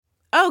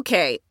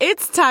Okay,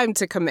 it's time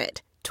to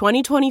commit.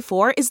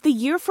 2024 is the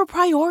year for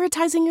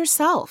prioritizing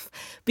yourself.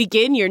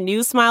 Begin your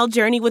new smile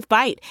journey with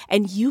Byte,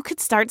 and you could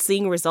start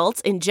seeing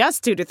results in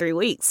just 2 to 3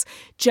 weeks.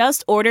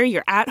 Just order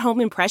your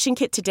at-home impression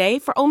kit today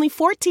for only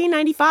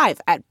 $14.95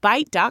 at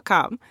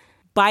Byte.com.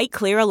 Byte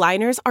Clear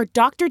aligners are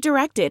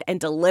doctor-directed and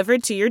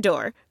delivered to your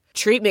door.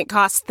 Treatment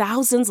costs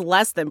thousands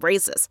less than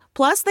braces.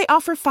 Plus, they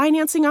offer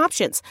financing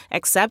options,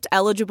 accept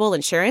eligible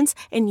insurance,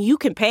 and you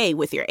can pay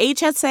with your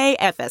HSA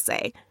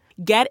FSA.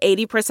 Get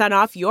 80%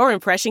 off your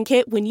impression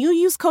kit when you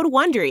use code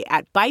WONDERY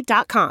at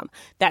Byte.com.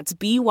 That's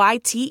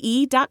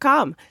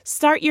BYTE.com.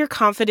 Start your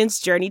confidence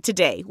journey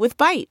today with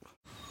Byte.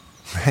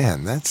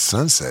 Man, that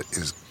sunset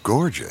is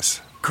gorgeous.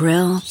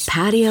 Grill,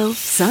 patio,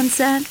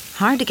 sunset.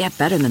 Hard to get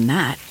better than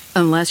that.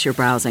 Unless you're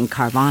browsing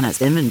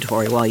Carvana's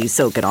inventory while you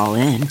soak it all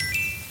in.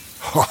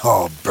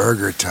 Oh,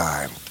 burger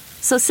time.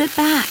 So sit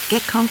back,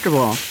 get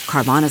comfortable.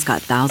 Carvana's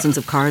got thousands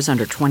of cars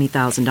under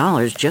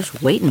 $20,000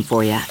 just waiting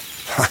for you.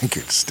 I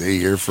could stay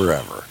here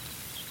forever.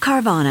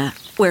 Carvana,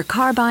 where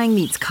car buying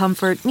meets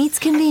comfort, meets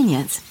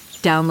convenience.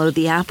 Download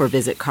the app or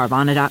visit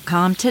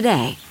Carvana.com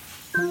today.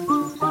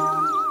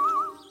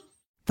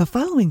 The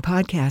following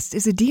podcast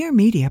is a Dear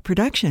Media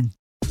production.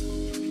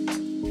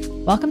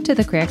 Welcome to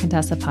the Career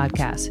Contessa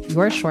podcast,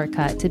 your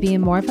shortcut to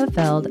being more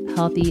fulfilled,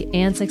 healthy,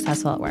 and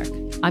successful at work.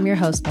 I'm your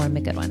host, Lauren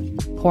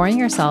McGoodwin. Pouring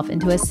yourself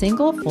into a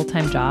single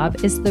full-time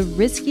job is the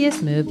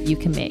riskiest move you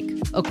can make,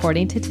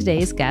 according to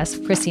today's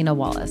guest, Christina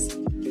Wallace.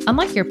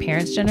 Unlike your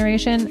parents'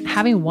 generation,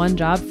 having one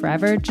job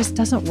forever just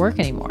doesn't work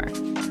anymore,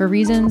 for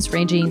reasons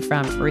ranging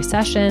from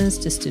recessions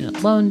to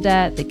student loan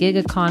debt, the gig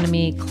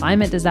economy,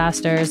 climate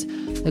disasters,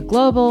 the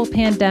global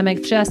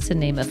pandemic, just to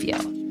name a few.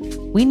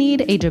 We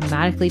need a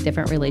dramatically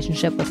different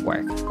relationship with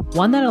work,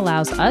 one that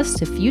allows us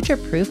to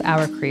future-proof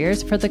our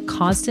careers for the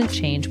constant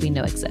change we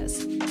know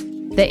exists.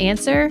 The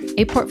answer?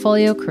 A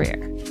portfolio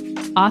career.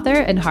 Author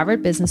and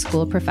Harvard Business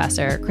School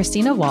professor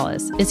Christina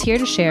Wallace is here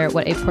to share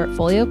what a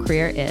portfolio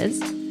career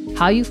is,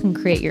 how you can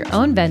create your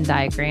own Venn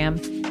diagram,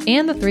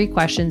 and the 3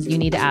 questions you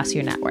need to ask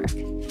your network.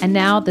 And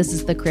now this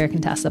is the Career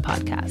Contessa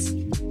podcast.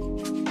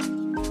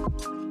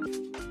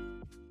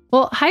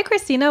 Well, hi,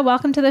 Christina.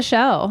 Welcome to the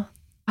show.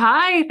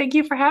 Hi, thank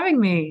you for having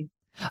me.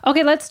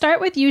 Okay, let's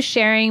start with you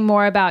sharing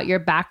more about your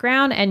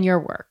background and your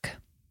work.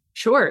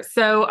 Sure.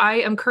 So I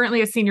am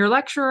currently a senior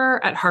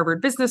lecturer at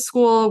Harvard Business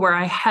School, where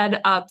I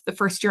head up the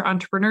first-year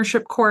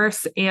entrepreneurship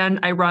course, and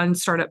I run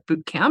Startup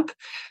Bootcamp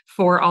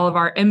for all of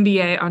our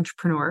MBA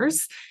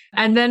entrepreneurs.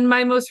 And then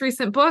my most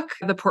recent book,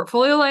 The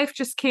Portfolio Life,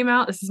 just came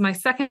out. This is my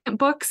second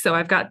book, so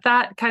I've got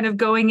that kind of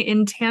going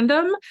in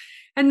tandem.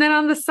 And then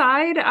on the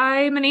side,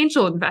 I'm an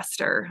angel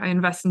investor. I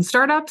invest in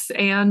startups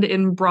and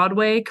in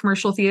Broadway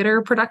commercial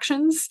theater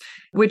productions,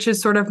 which is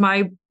sort of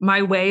my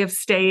way of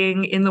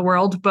staying in the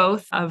world,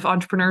 both of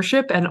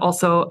entrepreneurship and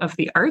also of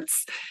the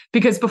arts.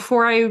 Because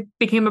before I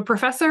became a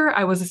professor,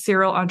 I was a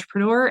serial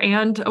entrepreneur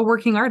and a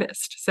working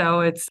artist. So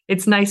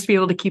it's nice to be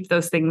able to keep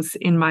those things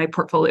in my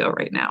portfolio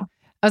right now.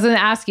 I was going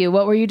to ask you,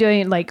 what were you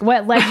doing? Like,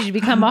 what led you to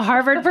become a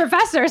Harvard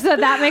professor? So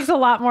that makes a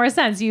lot more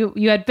sense. You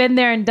had been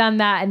there and done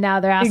that, and now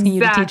they're asking you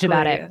to teach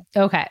about it.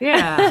 Okay.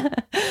 Yeah.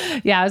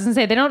 Yeah, I was going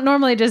to say, they don't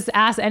normally just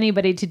ask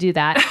anybody to do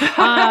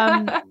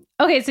that.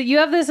 Okay, so you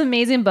have this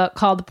amazing book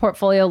called The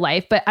Portfolio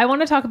Life, but I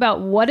want to talk about,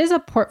 what is a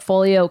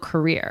portfolio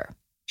career?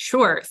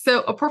 Sure.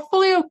 So a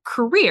portfolio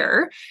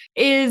career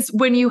is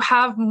when you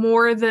have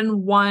more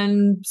than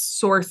one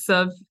source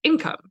of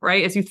income,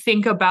 right? As you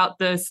think about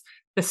the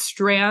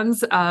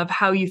strands of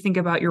how you think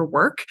about your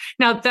work.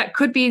 Now, that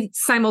could be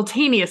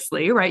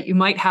simultaneously, right? You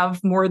might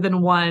have more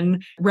than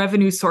one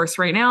revenue source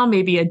right now,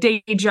 maybe a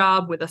day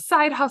job with a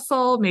side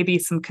hustle, maybe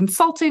some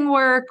consulting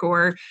work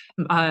or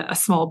a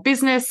small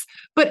business.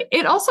 But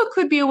it also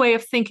could be a way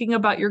of thinking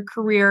about your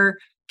career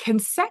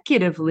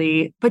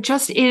consecutively, but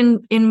just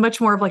in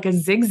much more of like a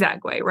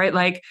zigzag way, right?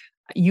 Like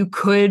you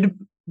could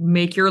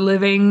make your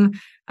living,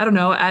 I don't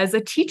know, as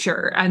a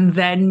teacher, and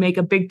then make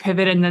a big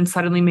pivot and then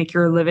suddenly make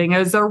your living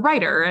as a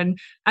writer. And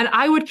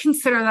I would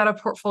consider that a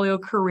portfolio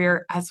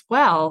career as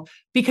well,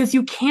 because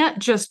you can't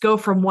just go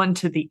from one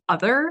to the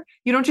other.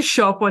 You don't just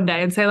show up one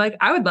day and say, like,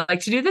 I would like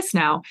to do this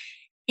now.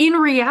 In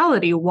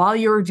reality, while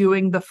you're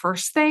doing the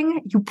first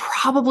thing, you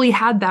probably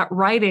had that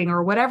writing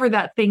or whatever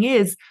that thing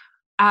is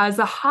as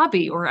a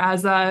hobby or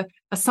as a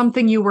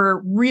something you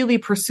were really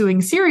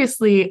pursuing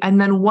seriously, and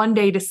then one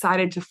day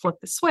decided to flip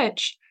the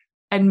switch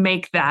and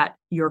make that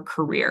your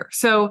career.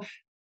 So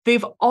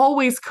they've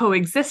always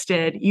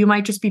coexisted. You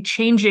might just be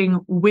changing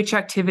which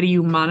activity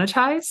you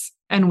monetize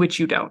and which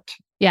you don't.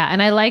 Yeah.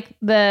 And I like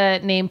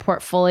the name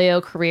portfolio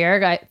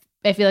career.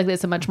 I feel like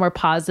there's a much more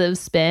positive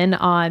spin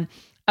on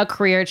a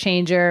career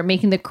changer,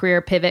 making the career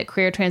pivot,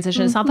 career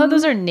transition. It's not that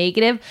those are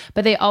negative,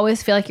 but they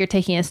always feel like you're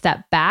taking a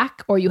step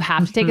back, or you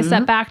have to take a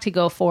step back to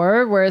go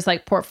forward. Whereas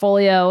like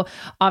portfolio,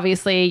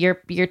 obviously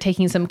you're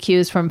taking some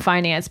cues from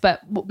finance.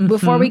 But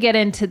before we get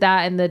into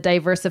that and the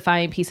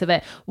diversifying piece of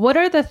it, what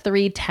are the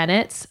 3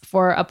 tenets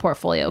for a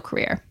portfolio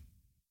career?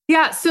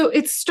 Yeah. So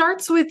it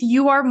starts with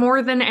you are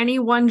more than any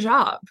one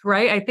job,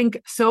 right? I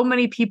think so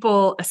many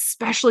people,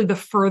 especially the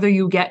further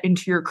you get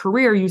into your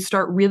career, you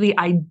start really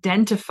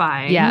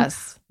identifying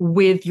Yes.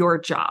 with your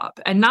job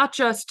and not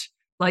just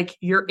like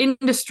your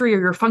industry or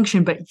your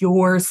function, but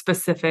your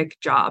specific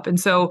job. And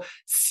so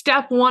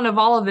step one of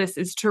all of this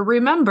is to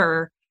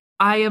remember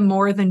I am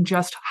more than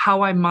just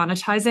how I'm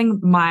monetizing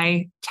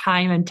my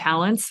time and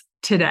talents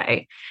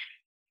today.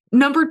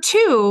 Number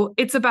two,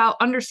 it's about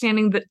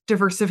understanding that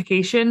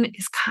diversification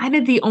is kind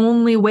of the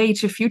only way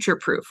to future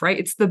proof, right?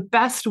 It's the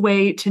best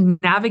way to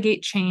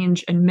navigate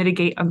change and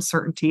mitigate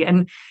uncertainty.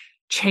 And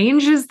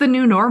change is the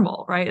new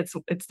normal, right?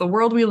 It's the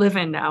world we live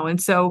in now. And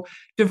so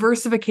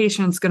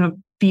diversification is going to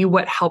be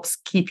what helps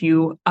keep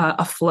you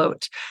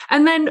afloat.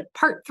 And then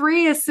part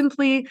three is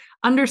simply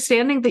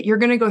understanding that you're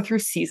going to go through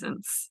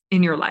seasons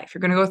in your life. You're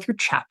going to go through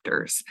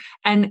chapters.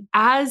 And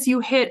as you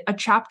hit a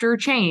chapter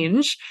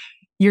change,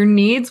 your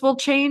needs will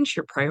change,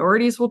 your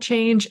priorities will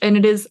change, and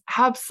it is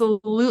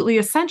absolutely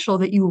essential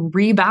that you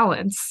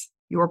rebalance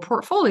your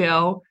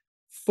portfolio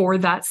for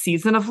that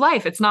season of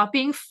life. It's not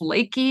being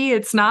flaky,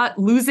 it's not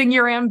losing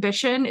your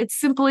ambition, it's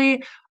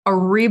simply a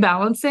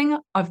rebalancing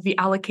of the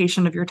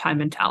allocation of your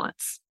time and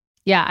talents.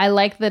 Yeah, I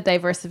like the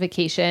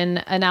diversification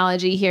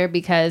analogy here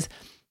because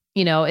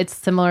it's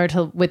similar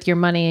to with your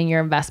money and your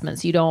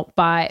investments. You don't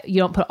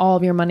put all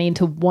of your money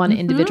into one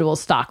individual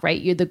stock,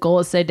 right? The goal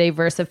is to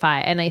diversify.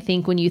 And I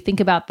think when you think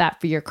about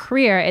that for your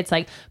career, it's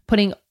like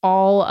putting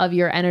all of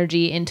your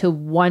energy into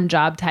one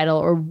job title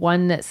or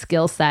one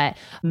skill set.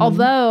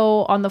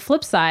 Although on the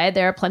flip side,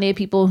 there are plenty of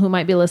people who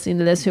might be listening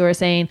to this who are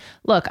saying,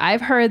 look, I've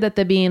heard that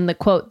being the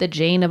quote, the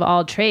Jane of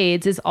all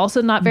trades is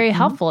also not very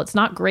helpful. It's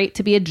not great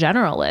to be a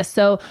generalist.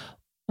 So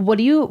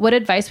what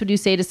advice would you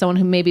say to someone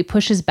who maybe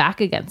pushes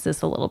back against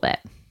this a little bit?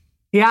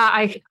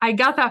 Yeah, I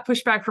got that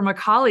pushback from a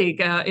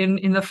colleague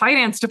in the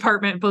finance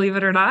department, believe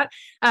it or not.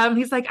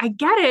 He's like, I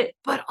get it,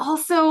 but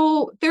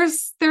also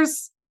there's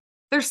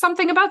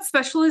something about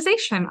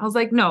specialization. I was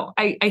like, no,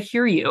 I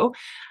hear you.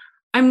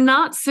 I'm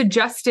not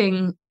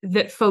suggesting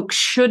that folks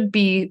should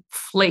be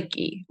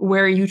flaky,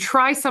 where you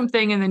try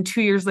something and then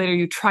 2 years later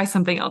you try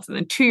something else, and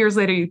then 2 years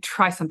later you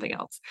try something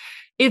else.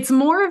 It's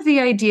more of the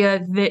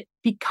idea that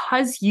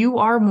because you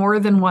are more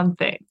than one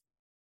thing,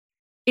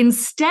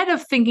 instead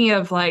of thinking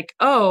of like,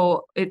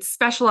 oh, it's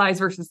specialized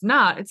versus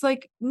not, it's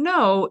like,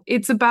 no,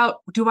 it's about,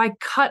 do I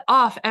cut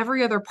off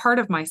every other part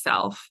of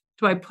myself?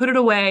 Do I put it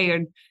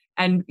away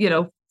and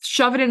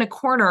shove it in a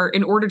corner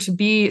in order to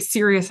be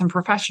serious and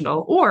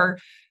professional? Or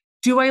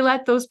do I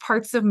let those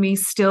parts of me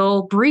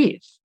still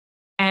breathe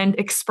and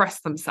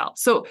express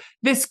themselves? So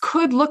this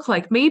could look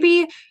like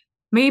maybe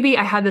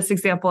I had this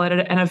example at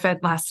an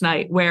event last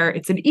night where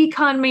it's an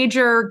econ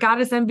major, got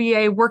his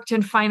MBA, worked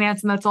in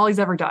finance, and that's all he's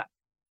ever done.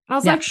 And I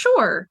was like,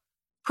 sure,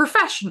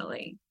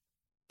 professionally,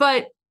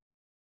 but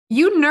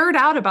you nerd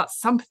out about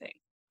something,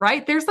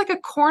 right? There's like a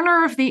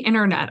corner of the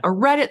internet, a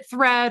Reddit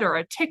thread or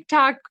a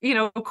TikTok,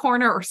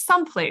 corner or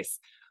someplace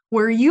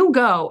where you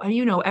go and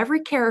every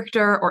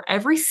character or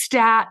every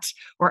stat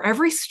or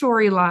every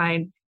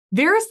storyline.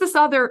 There's this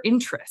other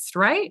interest,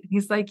 right?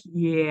 He's like,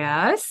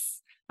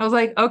 yes. I was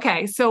like,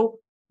 okay, so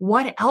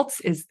what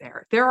else is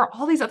there? There are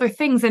all these other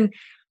things. And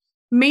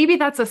maybe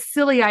that's a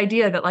silly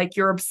idea that like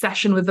your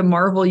obsession with the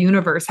Marvel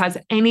universe has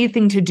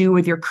anything to do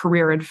with your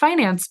career in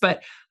finance.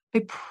 But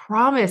I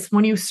promise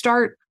when you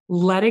start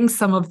letting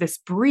some of this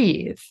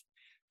breathe,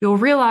 you'll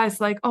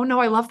realize like, oh no,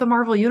 I love the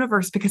Marvel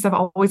universe because I've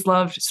always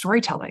loved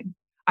storytelling.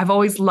 I've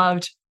always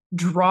loved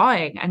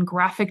drawing and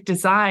graphic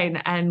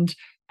design and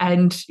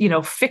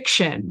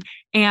fiction.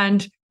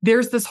 And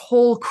there's this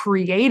whole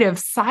creative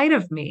side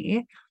of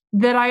me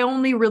that I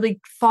only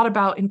really thought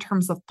about in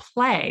terms of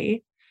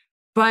play,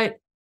 but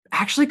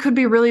actually could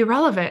be really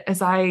relevant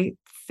as I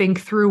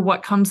think through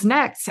what comes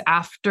next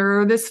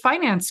after this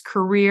finance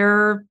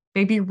career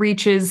maybe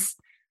reaches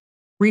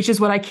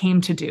what I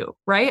came to do,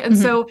 right? And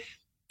so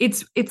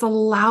it's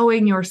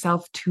allowing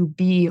yourself to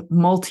be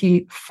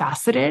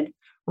multifaceted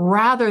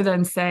rather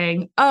than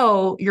saying,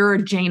 oh, you're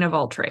a Jane of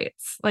all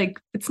trades.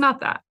 Like, it's not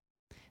that.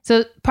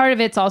 So part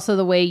of it's also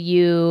the way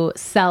you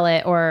sell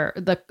it or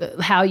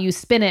how you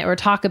spin it or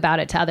talk about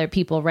it to other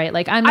people, right?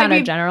 Like I'm not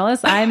a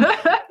generalist.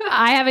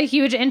 I have a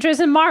huge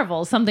interest in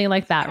Marvel, something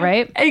like that,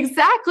 right?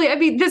 Exactly. I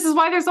mean, this is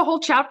why there's a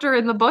whole chapter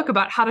in the book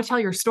about how to tell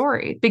your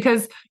story,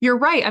 because you're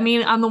right. I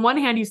mean, on the one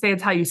hand, you say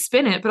it's how you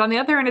spin it, but on the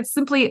other hand, it's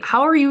simply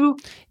how are you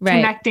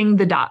connecting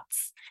the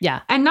dots?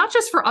 Yeah. And not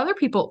just for other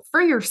people,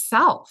 for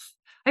yourself.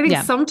 I think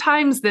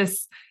sometimes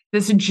this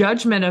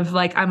judgment of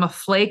like, I'm a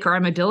flake or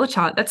I'm a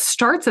dilettante, that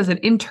starts as an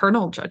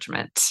internal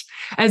judgment,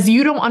 as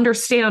you don't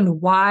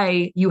understand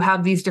why you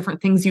have these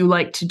different things you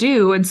like to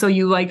do. And so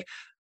you like,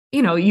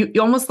 you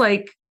almost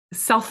like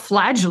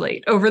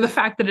self-flagellate over the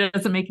fact that it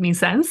doesn't make any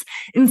sense,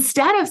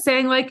 instead of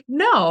saying like,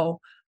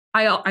 no,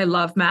 I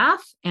love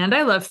math and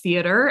I love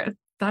theater.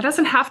 That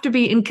doesn't have to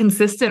be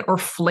inconsistent or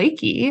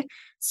flaky.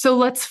 So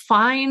let's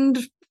find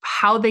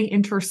how they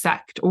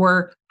intersect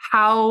or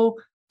how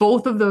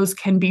both of those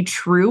can be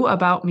true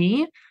about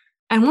me.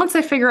 And once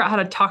I figure out how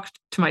to talk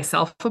to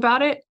myself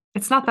about it,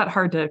 it's not that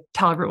hard to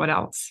tell everyone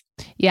else.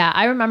 Yeah,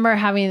 I remember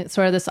having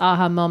sort of this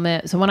aha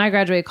moment. So when I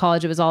graduated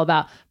college, it was all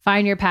about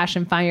find your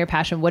passion, find your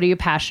passion. What are you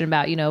passionate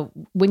about? You know,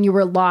 when you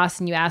were lost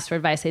and you asked for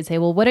advice, they'd say,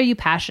 well, what are you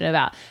passionate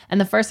about? And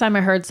the first time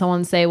I heard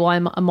someone say, well,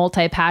 I'm a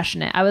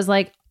multi-passionate, I was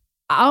like,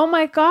 oh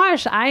my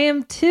gosh, I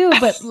am too.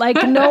 But like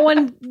no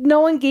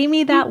one gave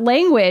me that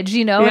language,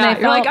 you know? Yeah, and I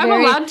you're like, I'm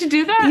allowed to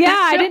do that? Yeah,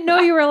 I didn't know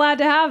you were allowed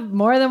to have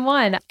more than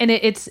one. And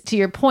it's to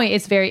your point,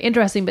 it's very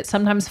interesting, but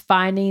sometimes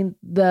finding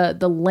the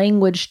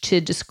language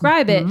to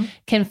describe it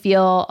can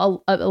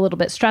feel a little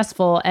bit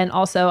stressful. And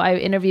also I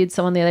interviewed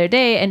someone the other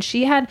day and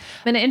she had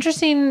an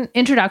interesting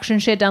introduction.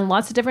 She had done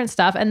lots of different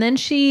stuff. And then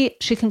she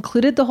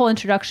concluded the whole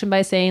introduction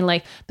by saying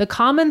like, the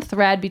common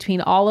thread between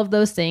all of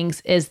those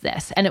things is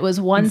this. And it was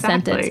one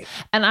sentence.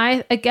 And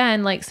I,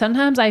 again, like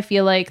sometimes I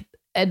feel like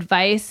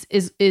advice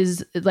is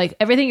like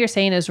everything you're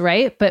saying is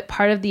right. But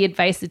part of the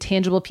advice, the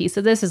tangible piece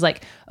of this is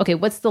like, okay,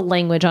 what's the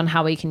language on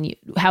how we can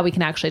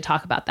actually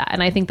talk about that?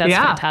 And I think that's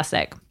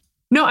fantastic.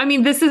 No, I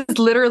mean, this is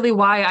literally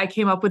why I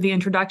came up with the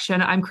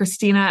introduction. I'm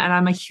Christina and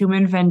I'm a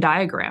human Venn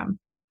diagram.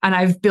 And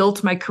I've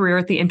built my career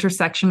at the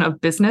intersection of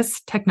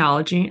business,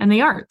 technology, and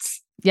the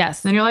arts.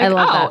 Yes. And you're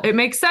like, it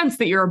makes sense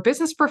that you're a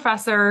business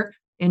professor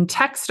in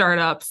tech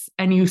startups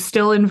and you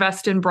still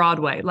invest in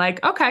Broadway.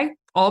 Like, okay,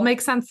 all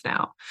makes sense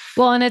now.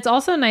 Well, and it's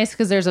also nice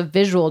because there's a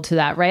visual to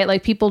that, right?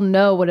 Like people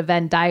know what a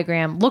Venn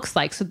diagram looks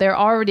like. So they're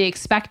already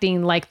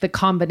expecting like the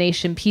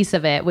combination piece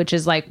of it, which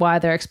is like why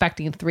they're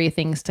expecting three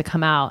things to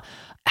come out.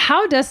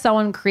 How does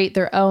someone create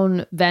their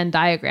own Venn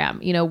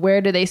diagram? You know, where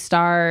do they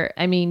start?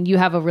 I mean, you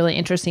have a really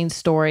interesting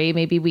story.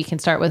 Maybe we can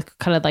start with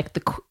kind of like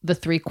the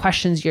three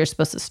questions you're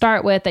supposed to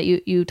start with that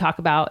you talk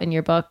about in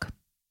your book.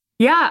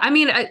 Yeah. I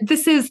mean,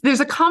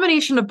 there's a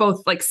combination of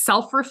both like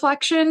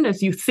self-reflection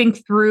as you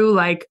think through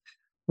like,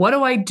 what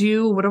do I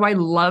do? What do I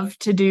love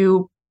to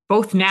do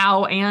both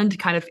now and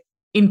kind of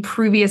in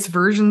previous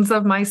versions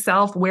of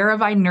myself? Where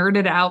have I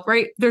nerded out,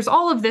 right? There's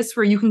all of this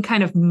where you can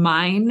kind of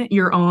mine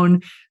your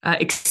own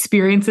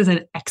experiences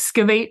and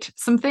excavate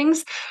some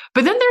things.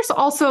 But then there's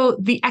also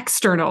the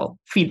external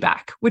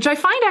feedback, which I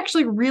find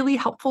actually really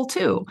helpful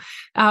too.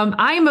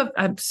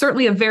 I'm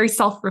certainly a very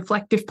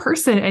self-reflective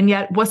person and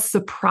yet was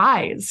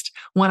surprised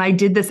when I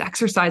did this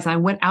exercise. I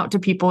went out to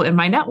people in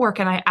my network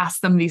and I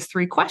asked them these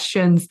three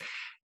questions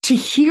to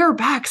hear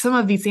back some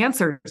of these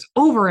answers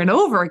over and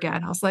over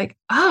again. I was like,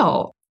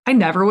 oh, I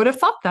never would have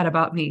thought that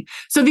about me.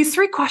 So these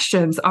three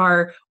questions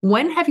are,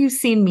 when have you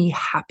seen me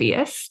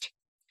happiest?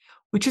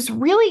 Which is a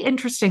really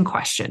interesting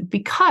question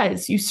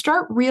because you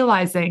start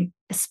realizing,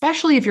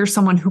 especially if you're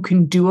someone who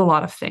can do a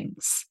lot of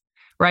things,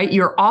 right?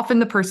 You're often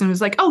the person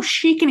who's like, oh,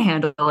 she can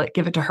handle it,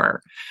 give it to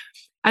her.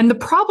 And the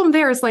problem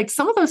there is like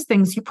some of those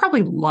things you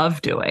probably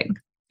love doing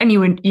and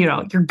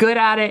you're good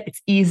at it,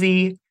 it's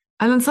easy.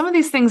 And then some of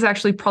these things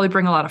actually probably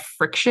bring a lot of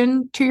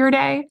friction to your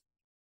day,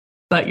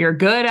 but you're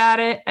good at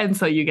it. And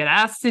so you get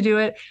asked to do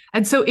it.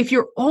 And so if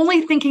you're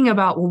only thinking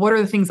about, well, what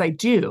are the things I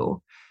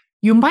do?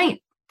 You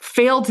might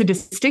fail to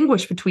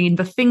distinguish between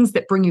the things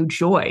that bring you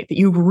joy, that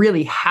you're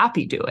really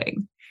happy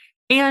doing,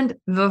 and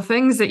the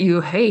things that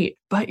you hate,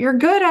 but you're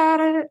good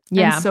at it.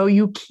 Yeah. And so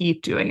you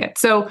keep doing it.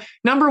 So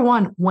number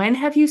one, when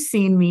have you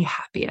seen me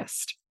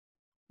happiest?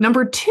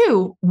 Number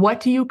two, what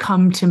do you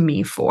come to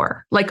me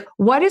for? Like,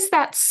 what is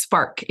that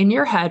spark in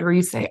your head where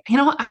you say, you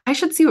know what, I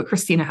should see what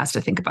Christina has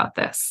to think about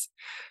this?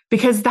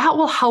 Because that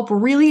will help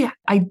really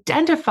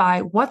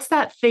identify what's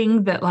that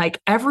thing that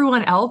like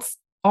everyone else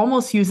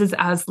almost uses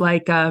as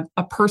like a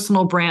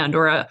personal brand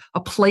or a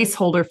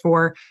placeholder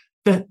for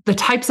the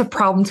types of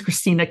problems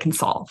Christina can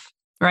solve,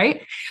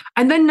 right?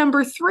 And then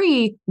number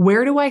three,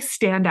 where do I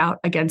stand out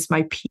against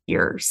my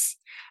peers?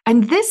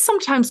 And this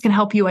sometimes can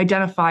help you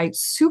identify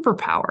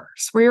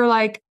superpowers where you're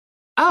like,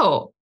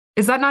 oh,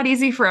 is that not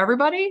easy for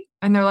everybody?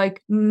 And they're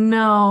like,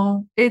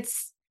 no, it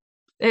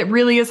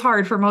really is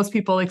hard for most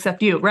people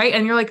except you, right?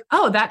 And you're like,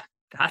 oh,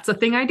 that's a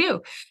thing I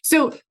do.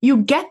 So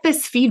you get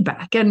this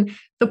feedback. And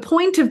the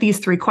point of these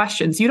three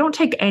questions, you don't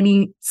take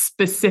any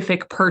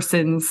specific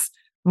person's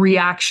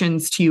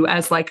reactions to you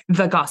as like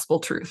the gospel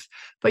truth,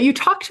 but you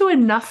talk to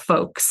enough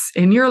folks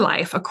in your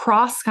life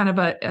across kind of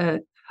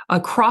a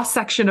cross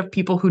section of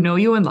people who know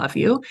you and love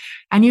you,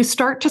 and you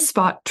start to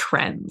spot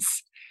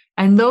trends.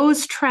 And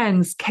those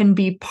trends can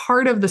be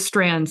part of the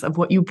strands of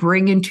what you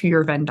bring into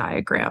your Venn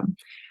diagram.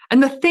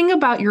 And the thing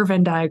about your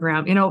Venn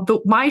diagram,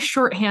 my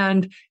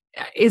shorthand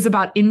is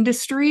about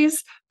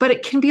industries, but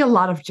it can be a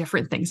lot of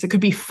different things. It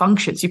could be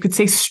functions. You could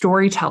say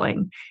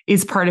storytelling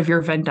is part of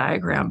your Venn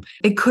diagram.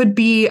 It could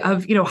be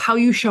of, how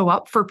you show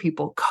up for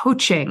people,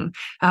 coaching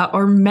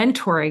or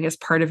mentoring is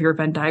part of your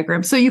Venn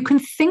diagram. So you can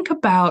think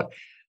about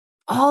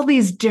all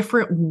these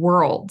different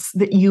worlds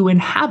that you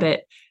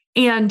inhabit.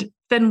 And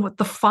then what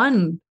the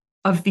fun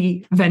of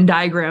the Venn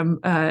diagram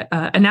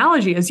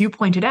analogy, as you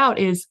pointed out,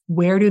 is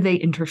where do they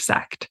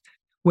intersect?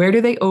 Where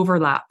do they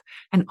overlap?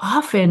 And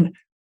often,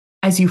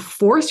 as you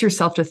force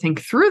yourself to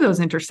think through those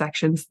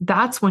intersections,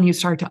 that's when you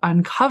start to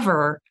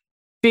uncover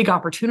big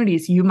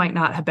opportunities you might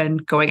not have been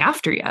going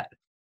after yet.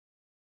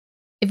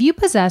 If you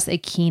possess a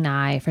keen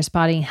eye for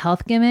spotting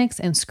health gimmicks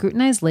and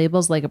scrutinize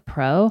labels like a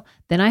pro,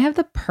 then I have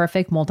the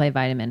perfect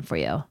multivitamin for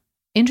you.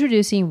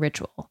 Introducing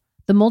Ritual,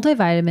 the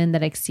multivitamin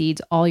that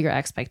exceeds all your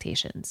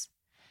expectations.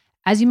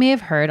 As you may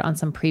have heard on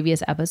some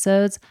previous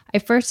episodes, I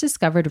first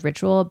discovered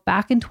Ritual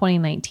back in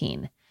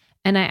 2019,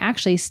 and I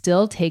actually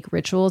still take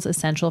Ritual's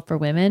Essential for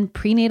Women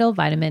prenatal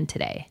vitamin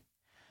today.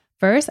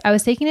 First, I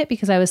was taking it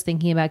because I was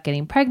thinking about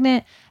getting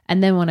pregnant,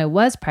 and then when I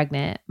was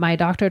pregnant, my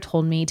doctor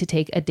told me to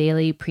take a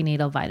daily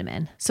prenatal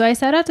vitamin. So I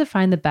set out to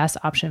find the best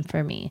option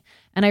for me,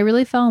 and I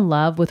really fell in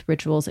love with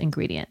Ritual's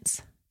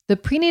ingredients. The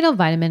prenatal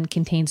vitamin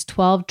contains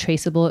 12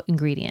 traceable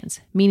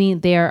ingredients, meaning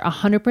they are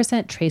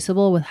 100%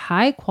 traceable with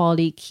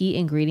high-quality key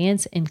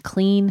ingredients in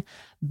clean,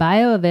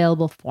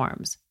 bioavailable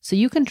forms, so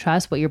you can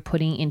trust what you're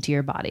putting into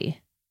your body.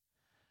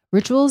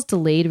 Ritual's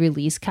delayed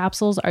release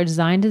capsules are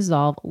designed to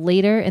dissolve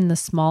later in the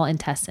small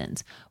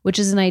intestines, which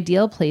is an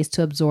ideal place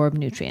to absorb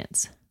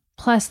nutrients.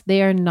 Plus,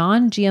 they are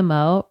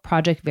non-GMO,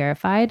 project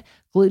verified,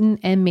 gluten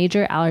and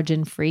major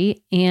allergen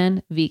free,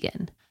 and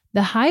vegan.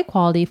 The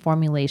high-quality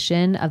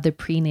formulation of the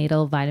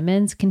prenatal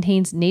vitamins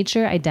contains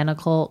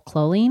nature-identical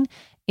choline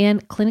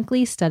and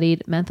clinically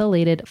studied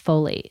methylated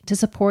folate to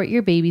support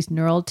your baby's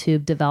neural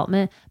tube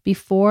development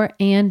before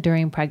and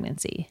during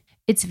pregnancy.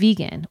 It's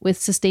vegan with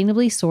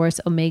sustainably sourced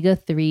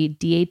omega-3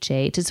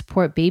 DHA to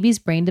support baby's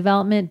brain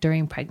development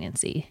during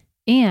pregnancy.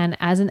 And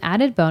as an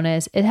added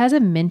bonus, it has a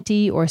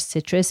minty or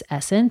citrus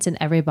essence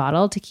in every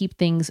bottle to keep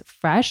things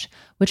fresh,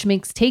 which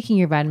makes taking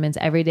your vitamins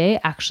every day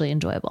actually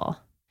enjoyable.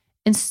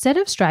 Instead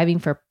of striving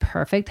for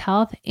perfect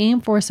health,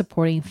 aim for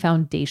supporting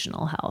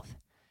foundational health.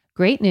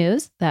 Great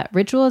news that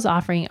Ritual is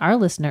offering our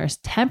listeners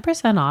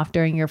 10% off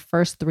during your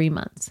first 3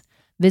 months.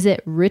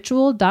 Visit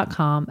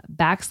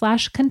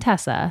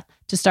ritual.com/Contessa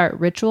to start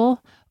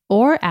Ritual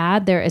or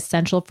add their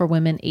Essential for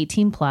Women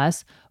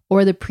 18+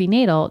 or the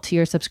prenatal to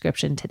your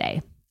subscription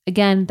today.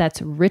 Again,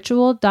 that's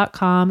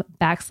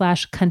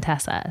ritual.com/Contessa,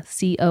 CONTESSA.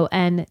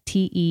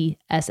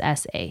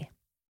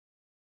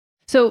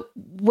 So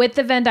with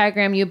the Venn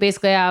diagram, you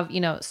basically have,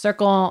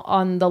 circle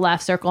on the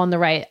left, circle on the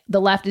right.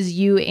 The left is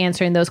you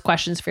answering those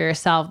questions for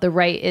yourself. The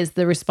right is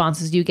the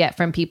responses you get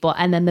from people.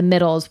 And then the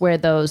middle is where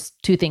those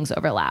two things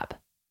overlap.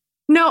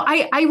 No,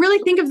 I really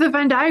think of the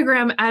Venn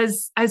diagram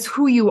as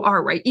who you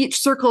are, right? Each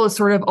circle is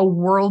sort of a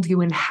world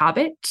you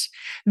inhabit.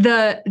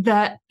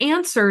 The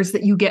answers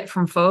that you get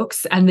from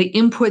folks and the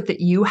input that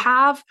you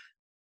have,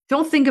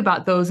 don't think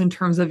about those in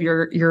terms of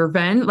your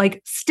Venn,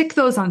 like stick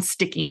those on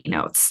sticky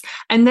notes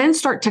and then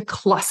start to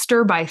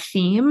cluster by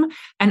theme.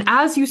 And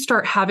as you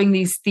start having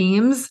these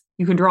themes,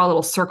 you can draw a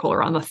little circle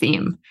around the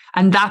theme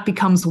and that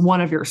becomes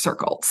one of your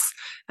circles.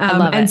 I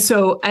love it.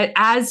 So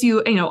as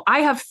I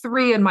have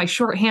 3 in my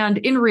shorthand.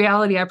 In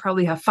reality, I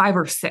probably have 5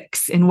 or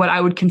 6 in what I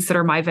would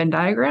consider my Venn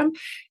diagram.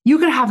 You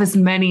can have as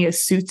many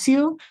as suits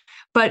you,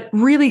 but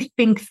really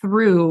think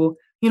through,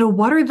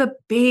 what are the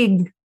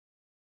big,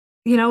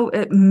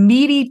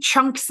 meaty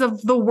chunks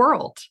of the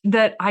world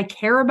that I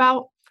care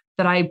about,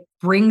 that I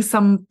bring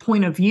some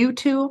point of view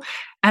to,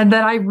 and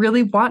that I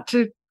really want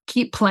to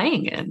keep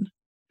playing in.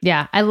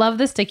 Yeah, I love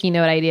the sticky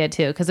note idea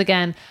too, because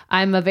again,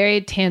 I'm a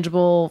very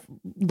tangible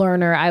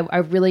learner. I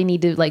really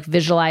need to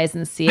visualize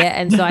and see it.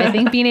 And so I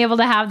think being able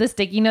to have the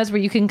sticky notes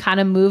where you can kind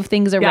of move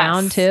things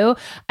around too,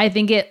 I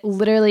think it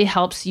literally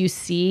helps you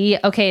see,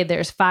 okay,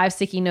 there's 5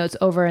 sticky notes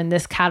over in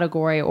this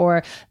category,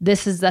 or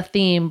this is the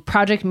theme,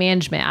 project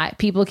management.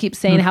 People keep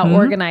saying how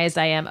organized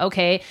I am.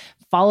 Okay,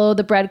 follow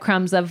the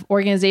breadcrumbs of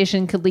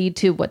organization could lead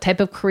to what type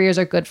of careers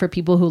are good for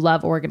people who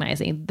love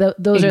organizing.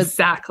 Those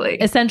exactly.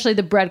 are essentially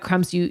the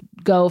breadcrumbs you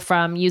go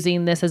from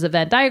using this as a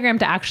Venn diagram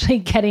to actually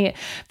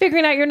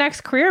figuring out your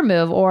next career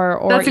move or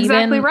that's even,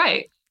 exactly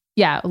right.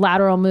 Yeah,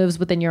 lateral moves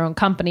within your own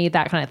company,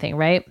 that kind of thing,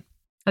 right?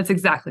 That's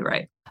exactly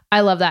right. I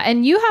love that.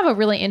 And you have a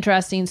really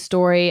interesting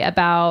story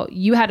about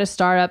you had a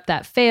startup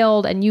that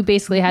failed and you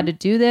basically had to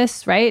do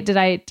this, right?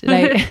 I'm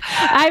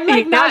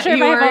not sure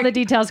if I have all the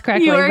details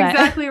correctly. You are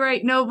exactly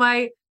right. No,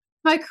 my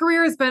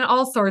career has been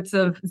all sorts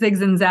of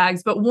zigs and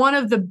zags, but one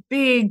of the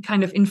big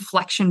kind of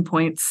inflection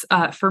points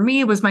for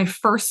me was my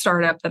first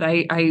startup that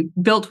I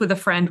built with a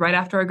friend right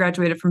after I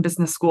graduated from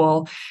business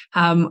school.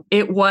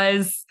 It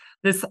was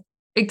this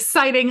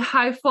exciting,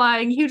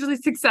 high-flying, hugely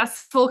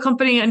successful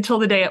company until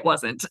the day it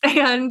wasn't.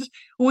 And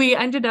we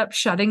ended up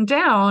shutting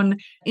down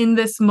in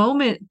this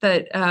moment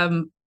that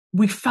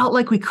we felt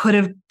like we could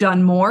have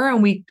done more,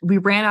 and we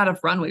ran out of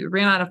runway, we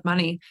ran out of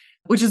money,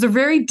 which is a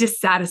very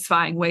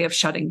dissatisfying way of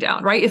shutting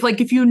down, right?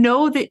 If you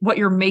know that what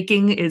you're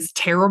making is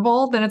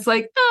terrible, then it's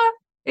like,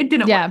 it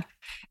didn't work.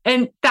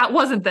 And that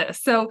wasn't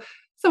this. So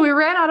we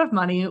ran out of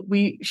money,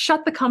 we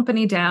shut the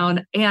company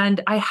down, and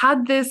I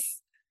had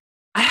this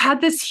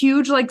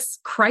huge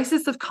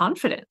crisis of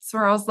confidence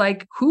where I was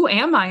like, who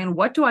am I and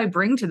what do I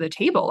bring to the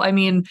table? I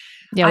mean,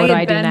 what do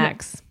I do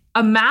next?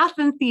 A math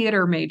and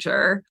theater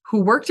major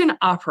who worked in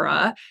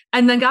opera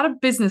and then got a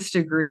business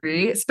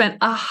degree, spent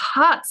a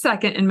hot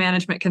second in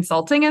management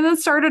consulting, and then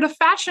started a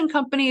fashion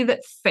company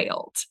that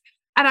failed.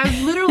 And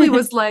I literally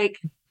was like,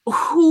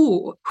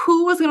 who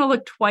was going to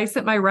look twice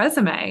at my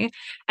resume?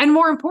 And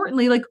more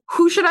importantly, like,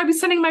 who should I be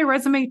sending my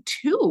resume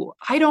to?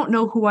 I don't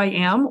know who I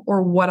am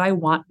or what I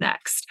want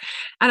next.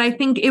 And I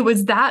think it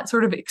was that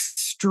sort of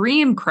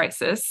extreme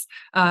crisis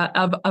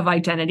of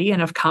identity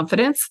and of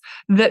confidence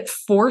that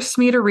forced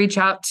me to reach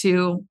out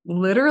to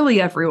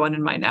literally everyone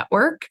in my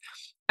network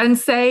and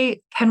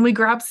say, can we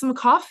grab some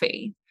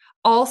coffee?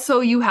 Also,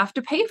 you have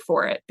to pay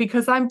for it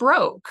because I'm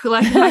broke.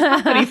 Like, my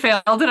company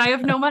failed and I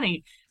have no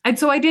money. And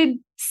so I did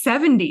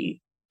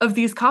 70 of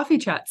these coffee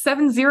chats,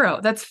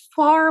 70. That's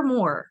far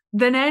more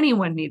than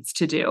anyone needs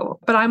to do.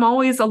 But I'm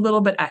always a little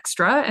bit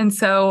extra. And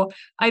so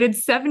I did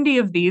 70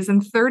 of these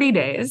in 30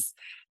 days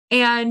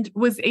and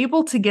was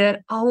able to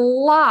get a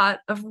lot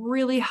of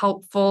really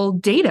helpful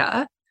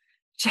data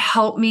to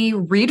help me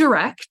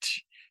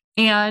redirect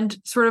and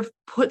sort of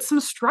put some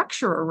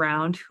structure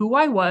around who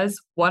I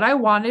was, what I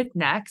wanted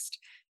next,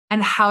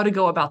 and how to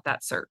go about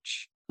that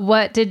search.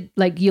 What did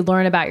you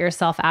learn about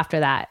yourself after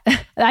that?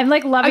 I'm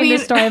loving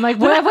this story. I'm like,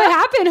 what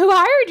happened? Who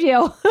hired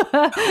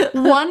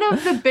you? One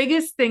of the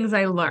biggest things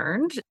I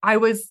learned, I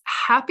was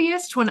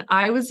happiest when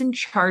I was in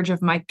charge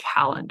of my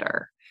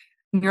calendar.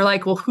 And you're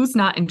like, well, who's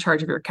not in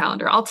charge of your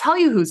calendar? I'll tell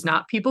you who's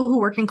not. People who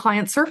work in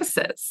client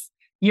services.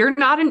 You're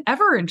not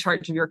ever in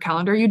charge of your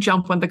calendar. You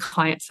jump when the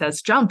client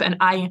says jump. And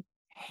I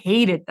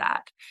hated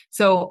that.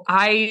 So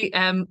I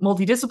am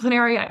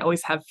multidisciplinary. I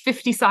always have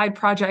 50 side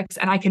projects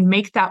and I can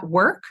make that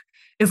work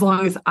as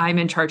long as I'm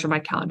in charge of my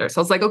calendar. So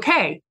I was like,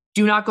 okay,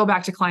 do not go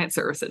back to client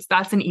services.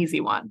 That's an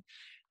easy one.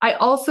 I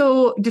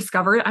also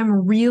discovered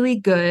I'm really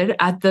good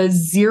at the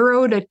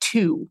 0 to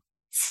 2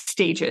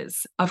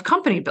 stages of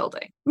company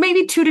building.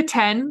 Maybe 2 to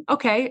 10.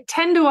 Okay.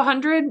 10 to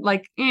 100,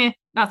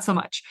 not so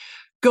much.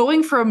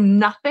 Going from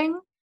nothing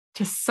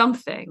to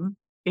something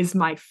is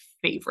my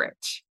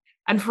favorite.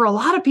 And for a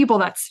lot of people,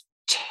 that's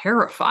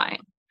terrifying,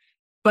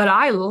 but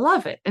I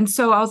love it. And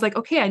so I was like,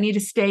 okay, I need to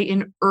stay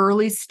in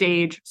early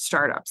stage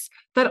startups.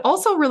 That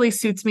also really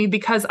suits me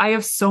because I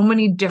have so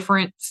many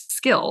different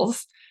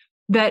skills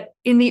that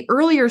in the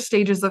earlier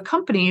stages of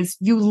companies,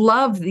 you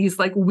love these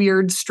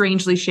weird,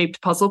 strangely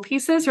shaped puzzle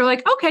pieces. You're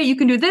like, okay, you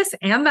can do this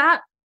and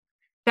that.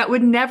 That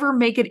would never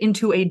make it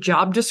into a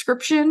job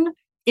description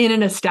in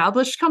an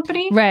established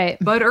company. Right.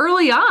 But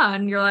early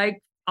on, you're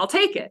like, I'll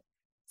take it.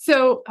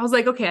 So I was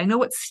like, okay, I know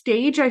what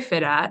stage I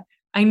fit at.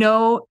 I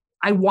know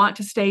I want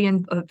to stay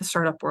in the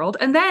startup world.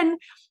 And then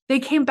they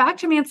came back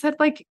to me and said,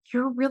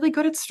 you're really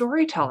good at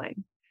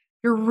storytelling.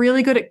 You're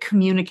really good at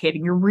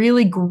communicating. You're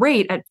really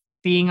great at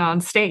being on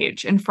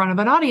stage in front of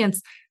an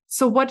audience.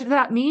 So what did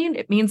that mean?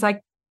 It means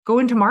I go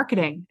into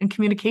marketing and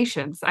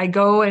communications. I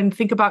go and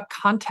think about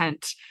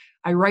content.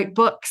 I write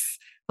books.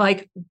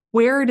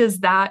 Where does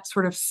that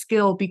sort of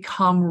skill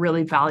become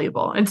really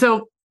valuable? And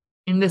so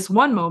in this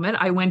one moment,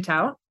 I went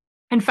out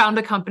and found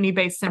a company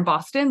based in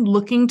Boston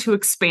looking to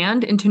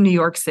expand into New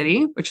York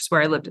City, which is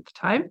where I lived at the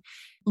time,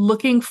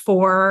 looking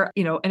for,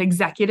 an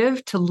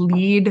executive to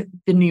lead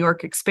the New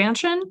York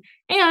expansion.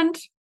 And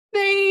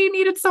they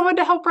needed someone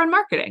to help run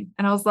marketing.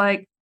 And I was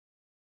like,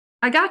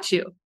 I got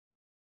you.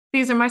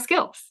 These are my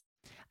skills.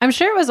 I'm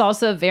sure it was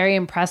also very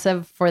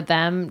impressive for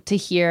them to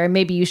hear,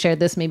 maybe you shared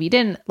this, maybe you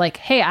didn't,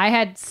 hey, I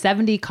had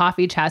 70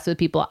 coffee chats with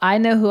people. I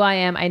know who I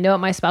am. I know what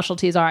my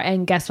specialties are.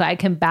 And guess what? I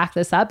can back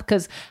this up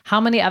because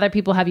how many other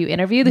people have you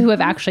interviewed who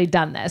have actually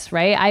done this,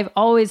 right? I've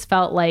always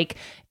felt like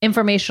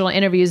informational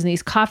interviews and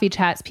these coffee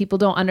chats, people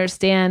don't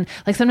understand.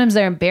 Sometimes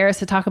they're embarrassed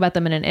to talk about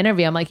them in an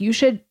interview. I'm like, you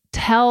should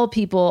tell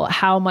people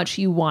how much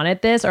you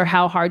wanted this or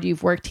how hard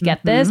you've worked to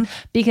get this,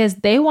 because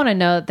they want to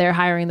know that they're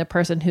hiring the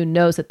person who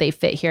knows that they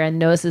fit here and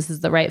knows this is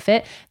the right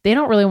fit. They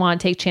don't really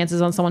want to take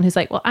chances on someone who's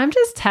like, well, I'm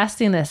just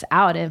testing this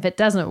out. And if it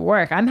doesn't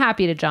work, I'm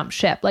happy to jump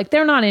ship.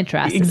 They're not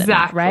interested in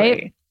that,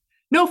 right?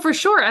 No, for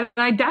sure. And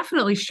I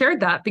definitely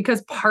shared that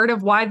because part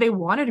of why they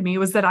wanted me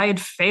was that I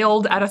had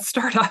failed at a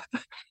startup.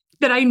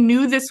 That I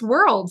knew this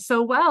world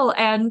so well.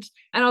 And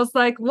I was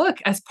like, look,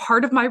 as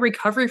part of my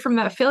recovery from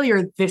that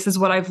failure, this is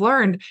what I've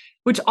learned,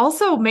 which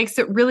also makes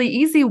it really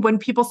easy when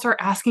people start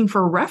asking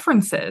for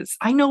references.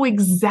 I know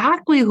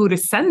exactly who to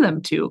send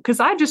them to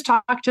because I just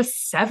talked to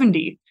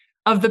 70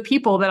 of the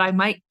people that I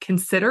might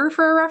consider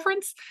for a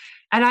reference.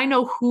 And I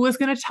know who is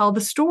going to tell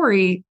the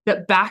story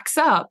that backs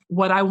up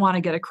what I want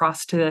to get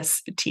across to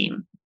this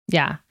team.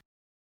 Yeah.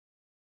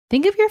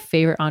 Think of your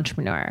favorite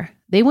entrepreneur.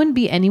 They wouldn't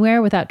be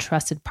anywhere without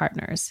trusted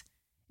partners.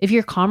 If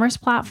your commerce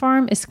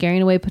platform is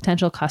scaring away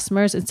potential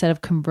customers instead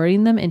of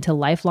converting them into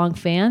lifelong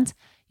fans,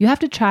 you have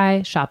to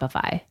try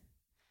Shopify.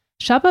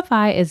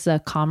 Shopify is a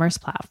commerce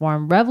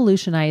platform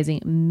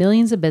revolutionizing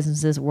millions of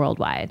businesses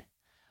worldwide.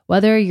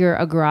 Whether you're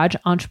a garage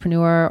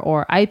entrepreneur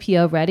or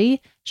IPO ready,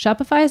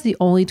 Shopify is the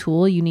only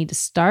tool you need to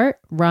start,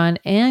 run,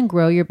 and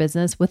grow your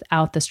business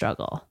without the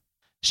struggle.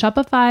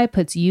 Shopify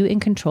puts you in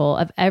control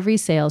of every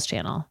sales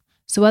channel.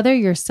 So whether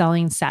you're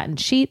selling satin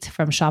sheets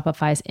from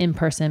Shopify's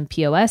in-person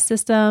POS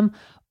system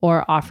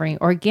or offering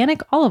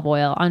organic olive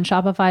oil on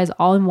Shopify's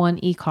all-in-one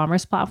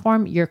e-commerce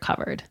platform, you're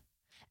covered.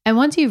 And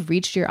once you've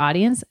reached your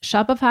audience,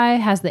 Shopify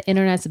has the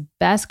internet's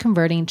best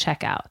converting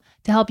checkout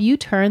to help you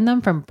turn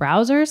them from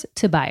browsers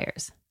to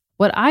buyers.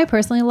 What I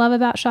personally love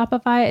about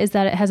Shopify is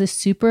that it has a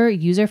super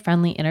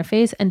user-friendly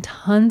interface and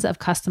tons of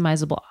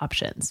customizable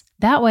options.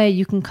 That way,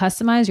 you can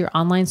customize your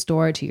online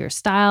store to your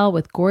style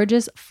with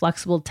gorgeous,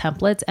 flexible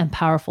templates and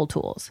powerful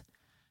tools.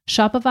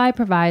 Shopify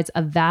provides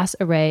a vast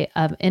array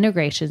of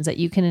integrations that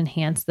you can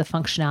enhance the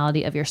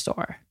functionality of your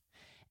store.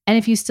 And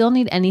if you still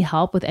need any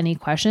help with any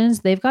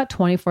questions, they've got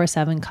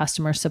 24/7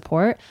 customer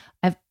support.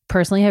 I've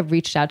personally have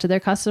reached out to their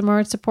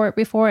customer support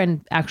before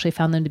and actually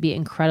found them to be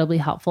incredibly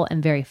helpful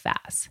and very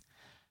fast.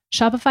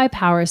 Shopify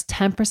powers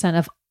 10%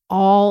 of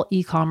all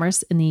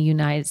e-commerce in the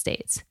United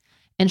States.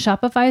 And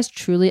Shopify is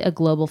truly a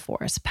global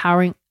force,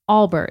 powering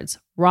Allbirds,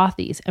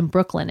 Rothy's, and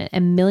Brooklinen,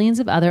 and millions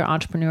of other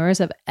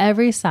entrepreneurs of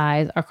every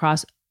size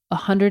across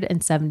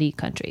 170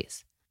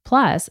 countries.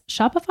 Plus,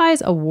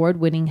 Shopify's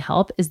award-winning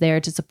help is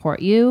there to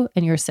support you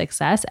and your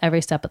success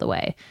every step of the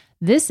way.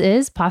 This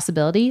is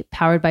Possibility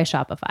powered by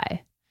Shopify.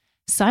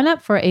 Sign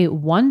up for a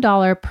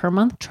 $1 per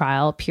month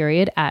trial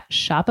period at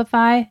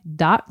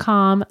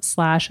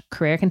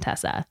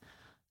shopify.com/careercontessa.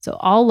 So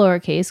all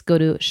lowercase, go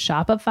to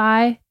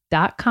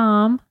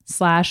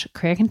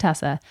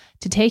shopify.com/careercontessa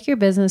to take your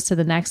business to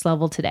the next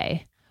level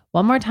today.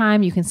 One more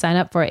time, you can sign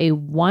up for a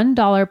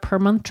 $1 per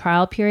month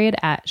trial period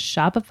at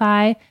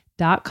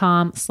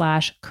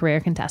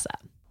shopify.com/careercontessa.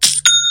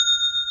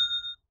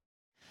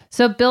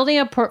 So building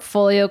a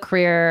portfolio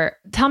career,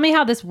 tell me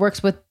how this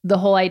works with the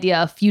whole idea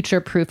of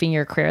future-proofing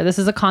your career. This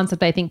is a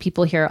concept I think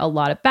people hear a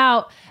lot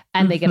about,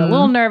 and they get a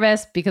little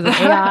nervous because of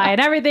AI and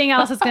everything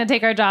else is going to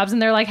take our jobs.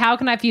 And they're like, how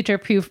can I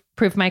future-proof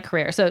my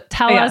career? So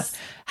tell us,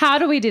 how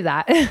do we do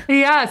that?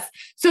 Yes.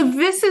 So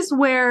this is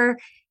where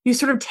you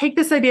sort of take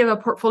this idea of a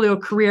portfolio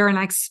career and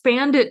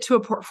expand it to a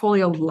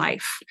portfolio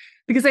life.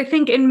 Because I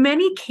think in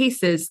many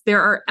cases,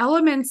 there are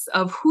elements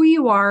of who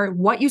you are,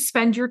 what you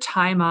spend your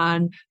time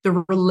on,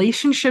 the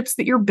relationships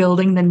that you're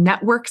building, the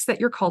networks that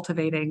you're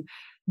cultivating,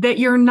 that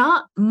you're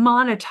not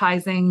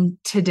monetizing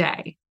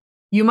today.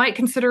 You might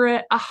consider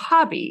it a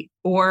hobby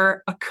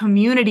or a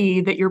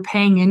community that you're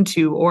paying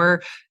into,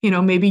 or,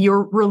 maybe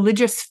your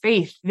religious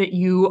faith that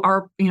you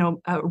are,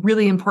 a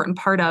really important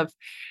part of.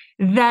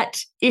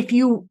 That if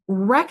you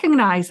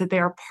recognize that they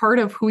are part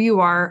of who you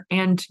are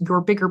and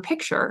your bigger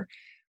picture,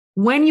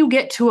 when you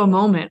get to a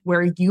moment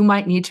where you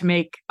might need to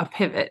make a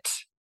pivot,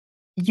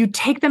 you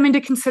take them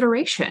into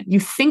consideration. You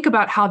think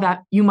about how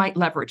that you might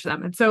leverage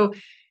them. And so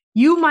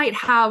you might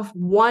have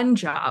one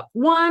job,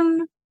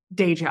 one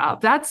day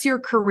job. That's your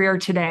career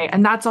today.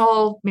 And that's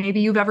all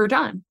maybe you've ever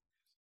done.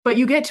 But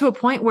you get to a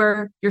point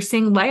where you're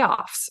seeing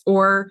layoffs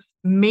or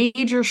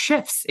major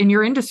shifts in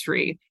your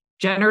industry.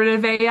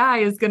 Generative AI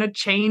is going to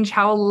change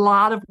how a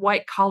lot of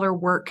white collar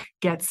work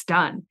gets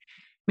done.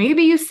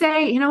 Maybe you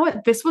say, you know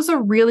what, this was a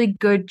really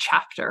good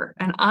chapter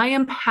and I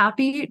am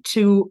happy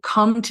to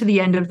come to the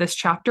end of this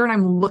chapter and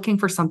I'm looking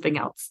for something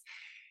else.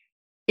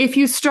 If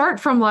you start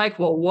from like,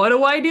 well, what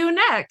do I do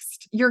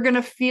next? You're going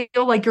to feel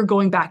like you're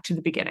going back to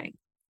the beginning.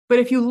 But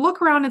if you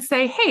look around and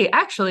say, hey,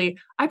 actually,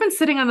 I've been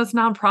sitting on this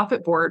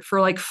nonprofit board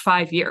for like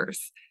 5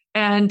 years.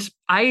 And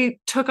I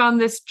took on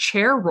this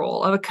chair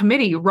role of a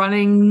committee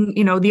running,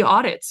 the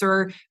audits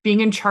or being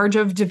in charge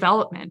of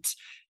development.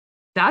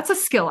 That's a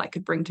skill I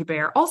could bring to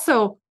bear.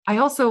 I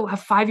also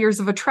have 5 years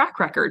of a track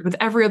record with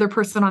every other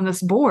person on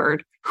this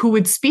board who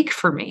would speak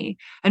for me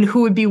and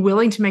who would be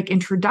willing to make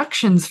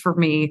introductions for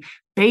me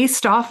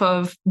based off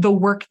of the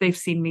work they've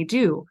seen me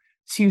do.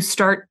 So you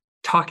start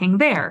talking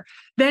there.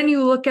 Then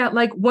you look at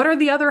like, what are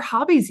the other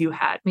hobbies you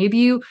had? Maybe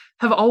you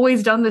have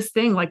always done this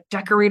thing like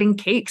decorating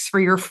cakes for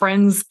your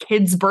friends'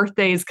 kids'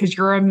 birthdays because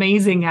you're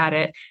amazing at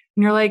it.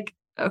 And you're like,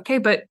 okay,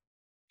 but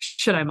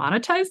should I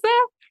monetize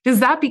that? Does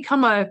that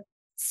become a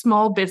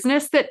small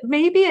business that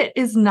maybe it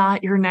is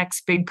not your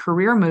next big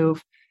career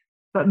move,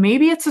 but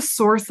maybe it's a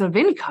source of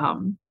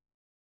income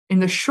in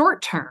the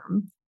short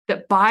term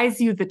that buys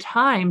you the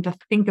time to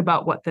think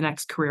about what the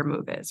next career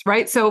move is,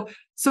 right? So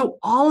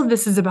all of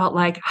this is about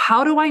like,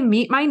 how do I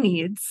meet my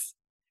needs?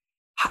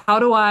 How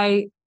do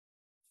I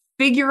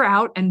figure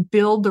out and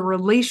build the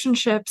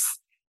relationships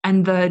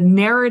and the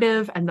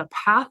narrative and the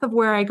path of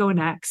where I go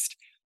next?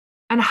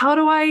 And how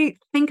do I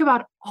think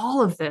about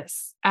all of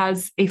this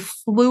as a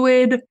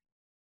fluid,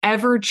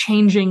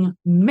 ever-changing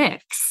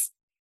mix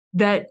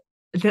that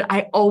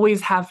I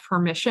always have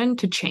permission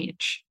to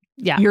change?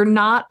 Yeah. You're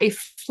not a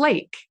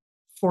flake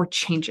for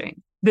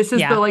changing. This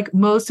is the like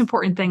most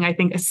important thing, I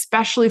think,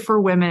 especially for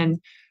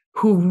women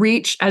who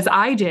reach, as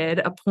I did,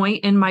 a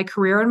point in my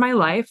career and my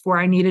life where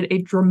I needed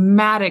a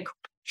dramatic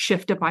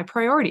shift of my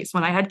priorities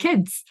when I had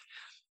kids.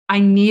 I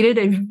needed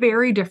a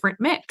very different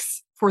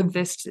mix for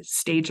this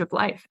stage of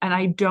life. And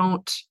I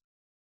don't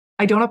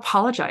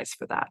apologize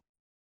for that.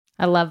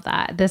 I love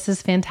that. This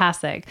is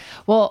fantastic.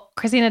 Well,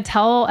 Christina,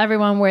 tell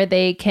everyone where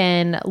they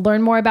can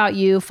learn more about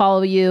you,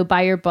 follow you,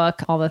 buy your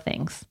book, all the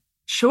things.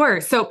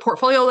 Sure. So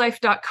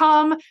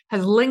portfoliolife.com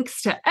has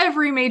links to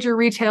every major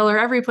retailer,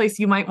 every place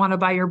you might want to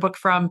buy your book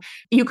from.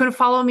 You can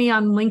follow me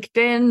on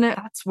LinkedIn.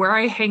 That's where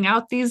I hang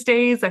out these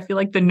days. I feel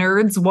like the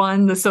nerds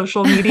won the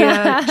social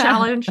media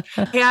challenge.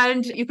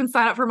 And you can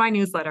sign up for my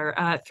newsletter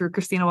through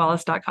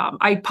ChristinaWallace.com.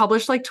 I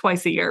publish like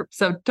twice a year,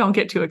 so don't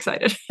get too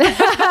excited.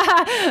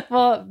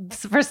 Well,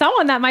 for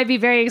someone that might be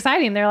very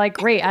exciting. They're like,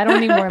 great, I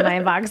don't need more in my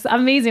inbox.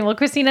 Amazing. Well,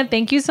 Christina,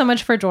 thank you so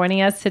much for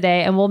joining us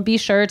today. And we'll be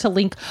sure to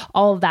link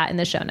all of that in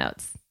the show notes.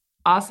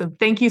 Awesome.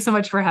 Thank you so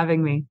much for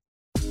having me.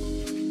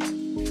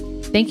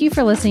 Thank you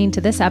for listening to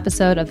this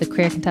episode of the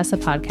Career Contessa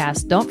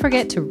podcast. Don't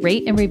forget to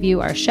rate and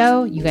review our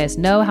show. You guys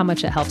know how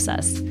much it helps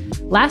us.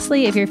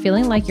 Lastly, if you're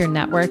feeling like your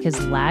network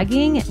is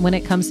lagging when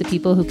it comes to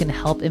people who can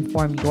help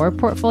inform your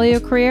portfolio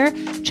career,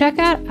 check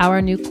out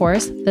our new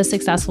course, The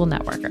Successful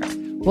Networker.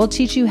 We'll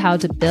teach you how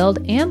to build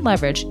and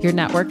leverage your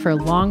network for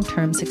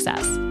long-term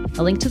success.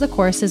 A link to the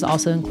course is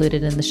also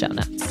included in the show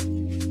notes.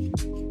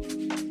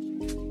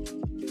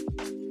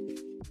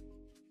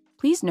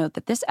 Please note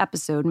that this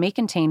episode may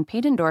contain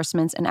paid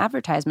endorsements and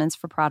advertisements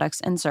for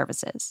products and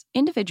services.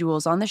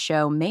 Individuals on the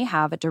show may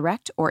have a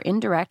direct or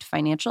indirect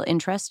financial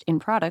interest in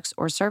products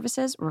or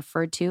services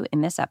referred to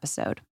in this episode.